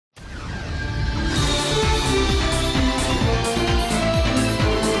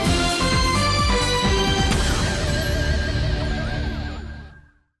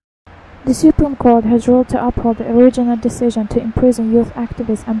The Supreme Court has ruled to uphold the original decision to imprison youth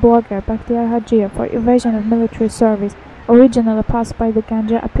activist and blogger Bakhtiyar Hajiyev for evasion of military service, originally passed by the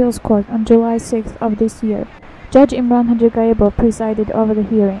Ganja Appeals Court on July 6 of this year. Judge Imran Hajigayibov presided over the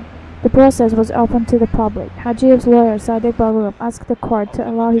hearing. The process was open to the public. Hajiyev's lawyer Sadiq Bagulov asked the court to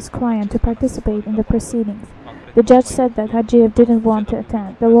allow his client to participate in the proceedings. The judge said that Hajiyev didn't want to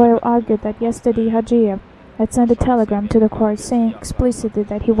attend. The lawyer argued that yesterday Hajiyev had sent a telegram to the court saying explicitly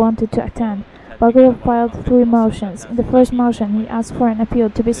that he wanted to attend. Bagulov filed 3 motions. In the first motion, he asked for an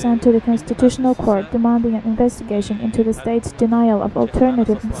appeal to be sent to the Constitutional Court, demanding an investigation into the state's denial of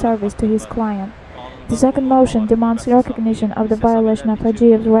alternative service to his client. The second motion demands recognition of the violation of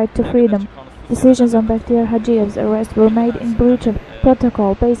Hajiyev's right to freedom. Decisions on Baktiyar Hajiyev's arrest were made in breach of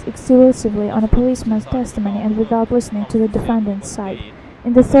protocol based exclusively on a policeman's testimony and without listening to the defendant's side.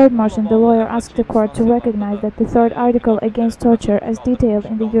 In the third motion, the lawyer asked the court to recognize that the third article against torture, as detailed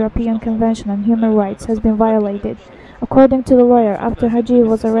in the European Convention on Human Rights, has been violated. According to the lawyer, after Hajiyev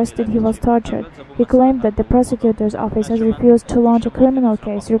was arrested, he was tortured. He claimed that the prosecutor's office has refused to launch a criminal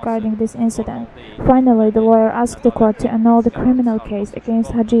case regarding this incident. Finally, the lawyer asked the court to annul the criminal case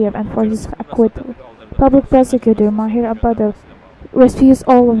against Hajiyev and for his acquittal. Public prosecutor Mahir Abadov refused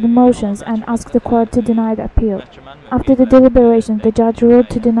all of the motions and asked the court to deny the appeal. After the deliberations, the judge ruled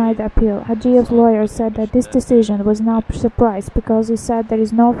to deny the appeal. Hajiyev's lawyer said that this decision was not a surprise because he said there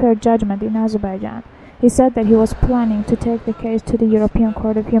is no fair judgment in Azerbaijan. He said that he was planning to take the case to the European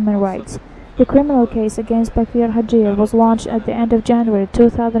Court of Human Rights. The criminal case against Baktiyar Hajiyev was launched at the end of January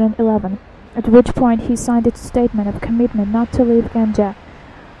 2011, at which point he signed a statement of commitment not to leave Ganja.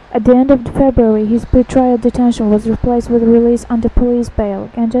 At the end of February, his pre-trial detention was replaced with release under police bail.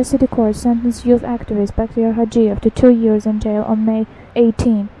 Ganja City Court sentenced youth activist Baktiyar Hajiyev to 2 years in jail on May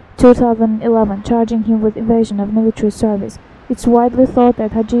 18, 2011, charging him with evasion of military service. It's widely thought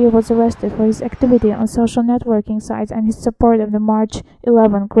that Hajiyev was arrested for his activity on social networking sites and his support of the March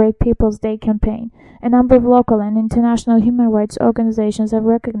 11 Great People's Day campaign. A number of local and international human rights organizations have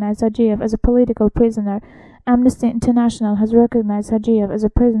recognized Hajiyev as a political prisoner. Amnesty International has recognized Hajiyev as a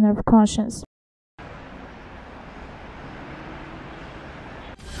prisoner of conscience.